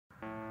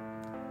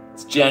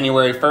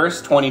January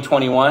 1st,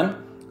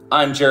 2021.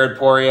 I'm Jared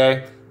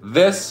Poirier.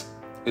 This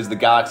is the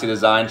Galaxy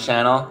Design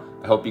Channel.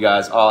 I hope you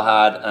guys all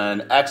had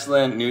an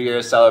excellent New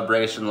Year's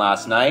celebration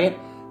last night.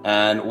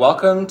 And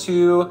welcome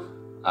to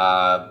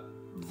Vloguary,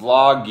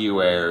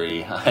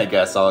 I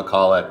guess I'll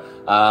call it.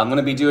 I'm going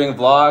to be doing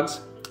vlogs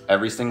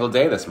every single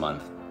day this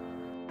month.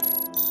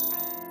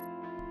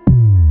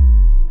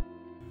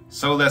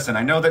 So listen,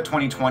 I know that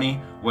 2020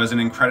 was an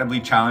incredibly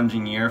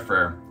challenging year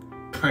for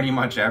pretty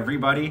much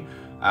everybody.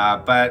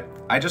 But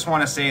I just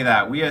want to say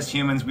that we as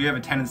humans, we have a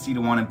tendency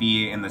to want to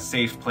be in the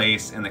safe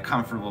place, in the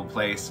comfortable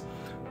place.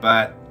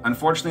 But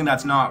unfortunately,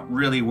 that's not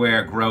really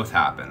where growth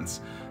happens.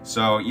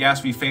 So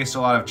yes, we faced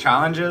a lot of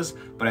challenges,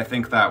 but I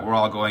think that we're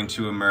all going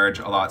to emerge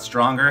a lot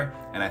stronger.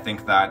 And I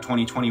think that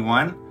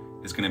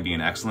 2021 is going to be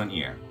an excellent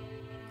year.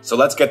 So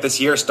let's get this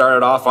year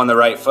started off on the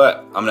right foot.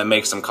 I'm going to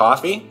make some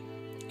coffee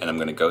and I'm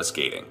going to go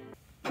skating.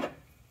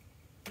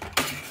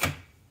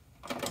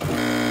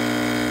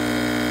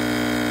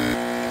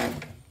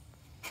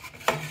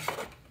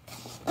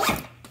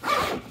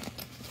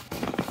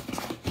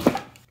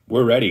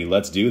 We're ready,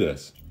 let's do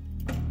this.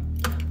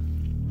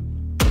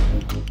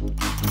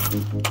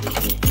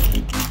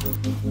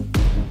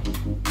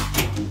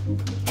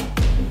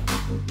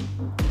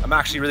 I'm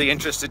actually really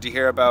interested to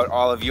hear about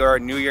all of your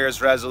New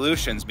Year's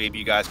resolutions. Maybe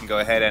you guys can go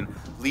ahead and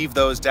leave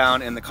those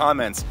down in the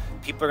comments.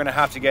 People are gonna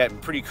have to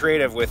get pretty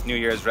creative with New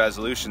Year's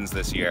resolutions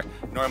this year.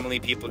 Normally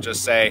people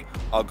just say,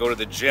 I'll go to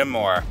the gym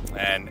more.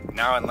 And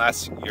now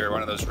unless you're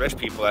one of those rich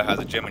people that has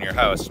a gym in your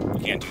house, you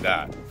can't do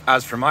that.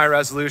 As for my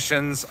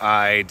resolutions,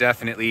 I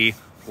definitely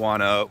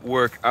wanna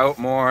work out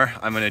more.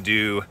 I'm gonna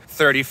do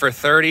 30 for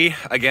 30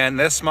 again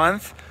this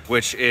month,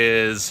 which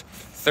is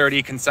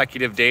 30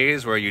 consecutive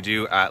days where you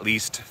do at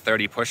least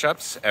 30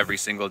 push-ups every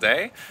single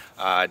day.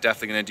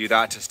 Definitely gonna do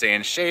that to stay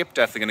in shape.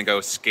 Definitely gonna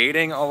go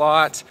skating a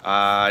lot.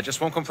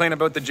 Just won't complain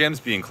about the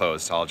gyms being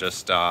closed. I'll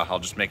just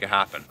make it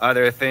happen.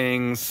 Other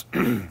things,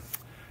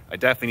 I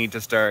definitely need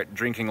to start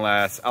drinking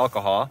less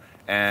alcohol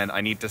and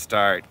I need to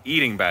start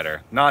eating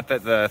better. Not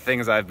that the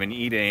things I've been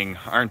eating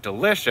aren't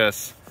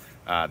delicious,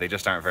 they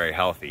just aren't very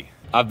healthy.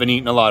 I've been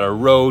eating a lot of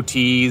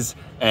rotis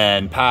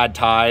and pad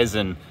thais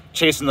and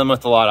chasing them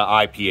with a lot of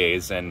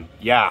IPAs, and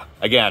yeah,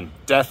 again,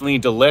 definitely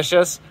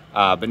delicious,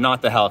 but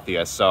not the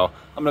healthiest. So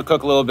I'm gonna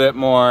cook a little bit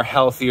more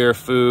healthier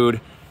food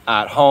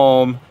at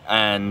home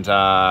and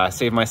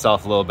save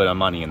myself a little bit of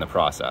money in the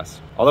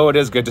process. Although it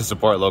is good to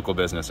support local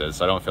businesses,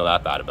 so I don't feel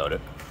that bad about it.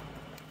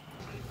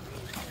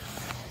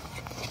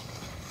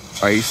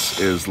 Ice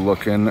is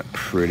looking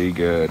pretty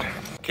good.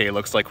 Okay,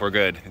 looks like we're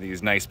good.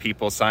 These nice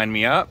people signed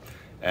me up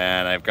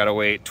and I've got to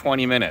wait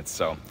 20 minutes.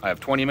 So I have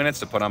 20 minutes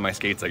to put on my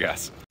skates, I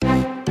guess.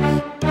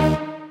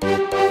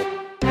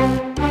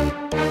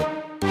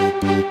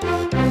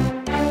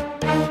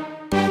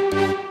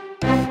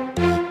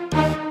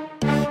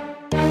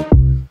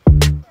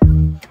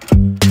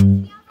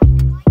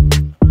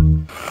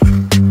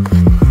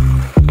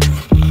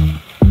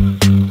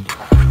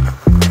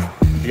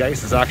 The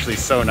ice is actually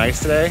so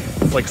nice today.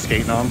 It's like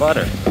skating on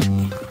butter.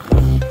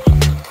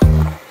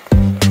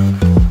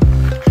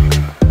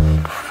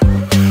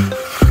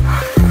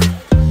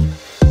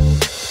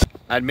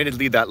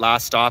 Admittedly, that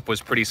last stop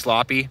was pretty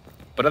sloppy,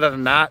 but other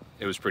than that,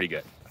 it was pretty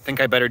good. I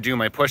think I better do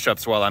my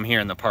push-ups while I'm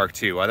here in the park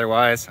too,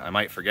 otherwise I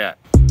might forget.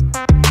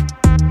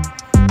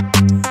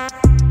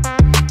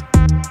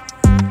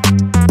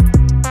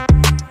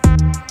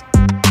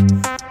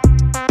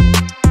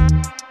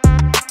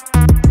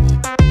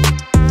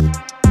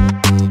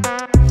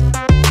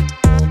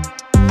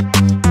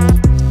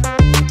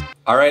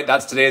 All right,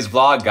 that's today's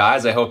vlog,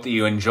 guys. I hope that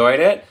you enjoyed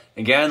it.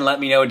 Again, let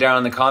me know down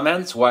in the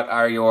comments, what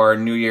are your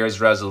New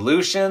Year's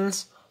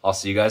resolutions? I'll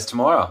see you guys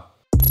tomorrow.